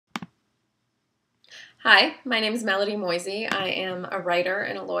Hi, my name is Melody Moezzi. I am a writer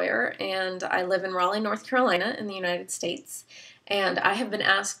and a lawyer, and I live in Raleigh, North Carolina in the United States. And I have been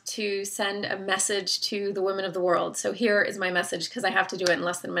asked to send a message to the women of the world. So here is my message because I have to do it in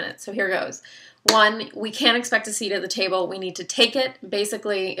less than a minute. So here goes. One, we can't expect a seat at the table. We need to take it.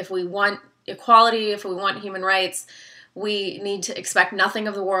 Basically, if we want equality, if we want human rights, we need to expect nothing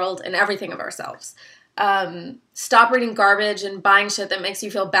of the world and everything of ourselves. Stop reading garbage and buying shit that makes you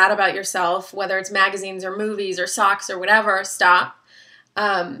feel bad about yourself, whether it's magazines or movies or socks or whatever. Stop.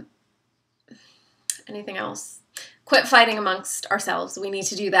 Anything else? Quit fighting amongst ourselves. We need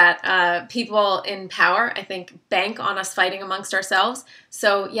to do that. People in power, I think, bank on us fighting amongst ourselves.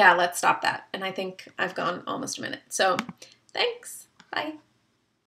 So yeah, let's stop that. And I think I've gone almost a minute. So thanks. Bye.